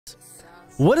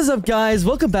What is up, guys?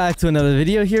 Welcome back to another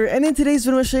video here, and in today's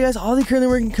video I'm going to show you guys all the currently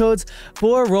working codes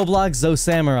for Roblox Zo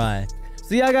Samurai.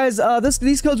 So yeah, guys,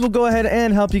 these codes will go ahead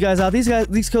and help you guys out.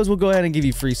 These codes will go ahead and give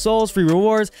you free souls, free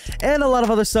rewards, and a lot of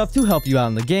other stuff to help you out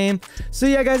in the game. So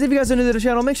yeah, guys, if you guys are new to the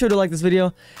channel, make sure to like this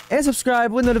video and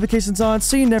subscribe with notifications on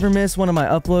so you never miss one of my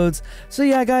uploads. So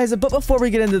yeah, guys, but before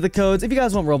we get into the codes, if you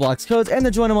guys want Roblox codes and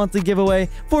to join a monthly giveaway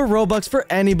for Robux for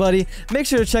anybody, make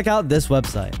sure to check out this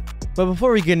website. But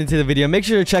before we get into the video, make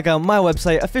sure to check out my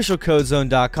website,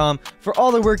 officialcodezone.com, for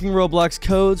all the working Roblox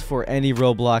codes for any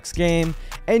Roblox game.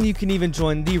 And you can even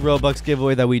join the Robux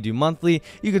giveaway that we do monthly.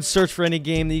 You can search for any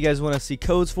game that you guys want to see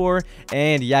codes for.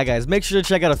 And yeah, guys, make sure to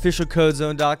check out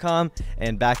officialcodezone.com.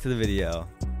 And back to the video.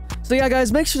 So yeah,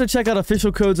 guys, make sure to check out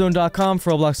officialcodezone.com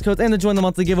for Roblox codes and to join the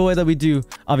monthly giveaway that we do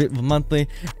monthly.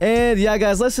 And yeah,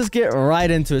 guys, let's just get right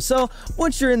into it. So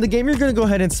once you're in the game, you're going to go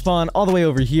ahead and spawn all the way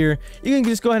over here. You can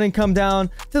just go ahead and come down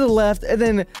to the left and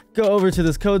then go over to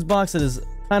this codes box that is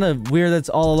kind of weird that's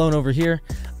all alone over here.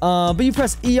 But you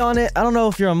press E on it. I don't know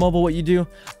if you're on mobile what you do,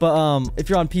 but if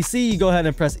you're on PC, you go ahead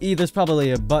and press E. There's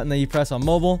probably a button that you press on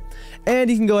mobile, and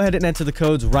you can go ahead and enter the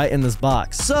codes right in this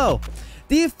box. So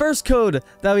the first code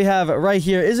that we have right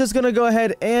here is just going to go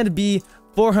ahead and be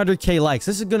 400k likes.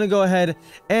 This is going to go ahead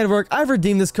and work. I've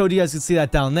redeemed this code. You guys can see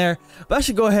that down there. But I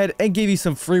should go ahead and give you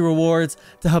some free rewards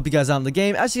to help you guys out in the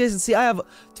game. As you guys can see, I have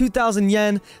 2,000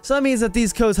 yen. So that means that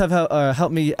these codes have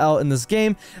helped me out in this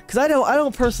game. Because I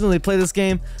don't personally play this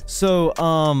game. So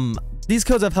these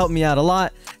codes have helped me out a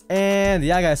lot. And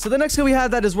yeah, guys, so the next code we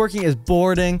have that is working is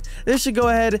boarding. This should go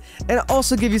ahead and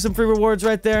also give you some free rewards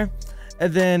right there.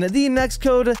 And then the next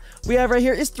code we have right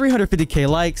here is 350k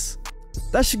likes.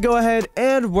 That should go ahead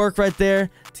and work right there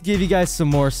to give you guys some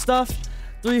more stuff.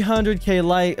 350k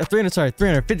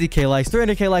likes.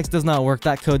 300k likes does not work.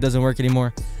 That code doesn't work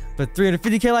anymore. But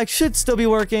 350k likes should still be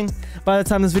working by the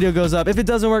time this video goes up. If it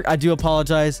doesn't work, I do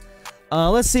apologize.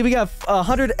 Let's see, we got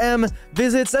 100M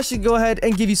visits. That should go ahead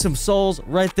and give you some souls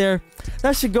right there.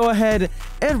 That should go ahead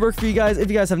and work for you guys if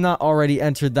you guys have not already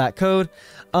entered that code.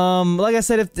 Like I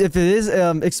said, if it is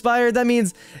expired, that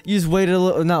means you just waited a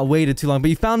little, not waited too long, but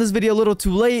you found this video a little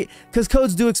too late because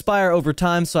codes do expire over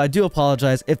time. So I do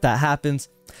apologize if that happens.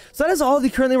 So that is all the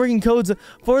currently working codes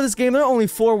for this game. There are only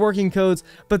 4 working codes,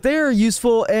 but they are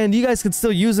useful and you guys can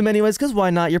still use them anyways, because why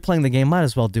not? You're playing the game, might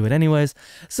as well do it anyways.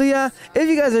 So yeah, if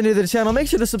you guys are new to the channel, make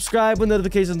sure to subscribe with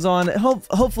notifications on.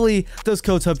 Hopefully those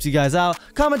codes helped you guys out.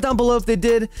 Comment down below if they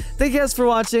did. Thank you guys for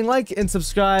watching. Like and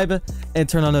subscribe and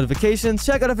turn on notifications.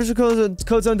 Check out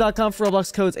officialcodezone.com for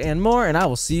Roblox codes and more, and I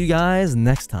will see you guys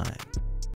next time.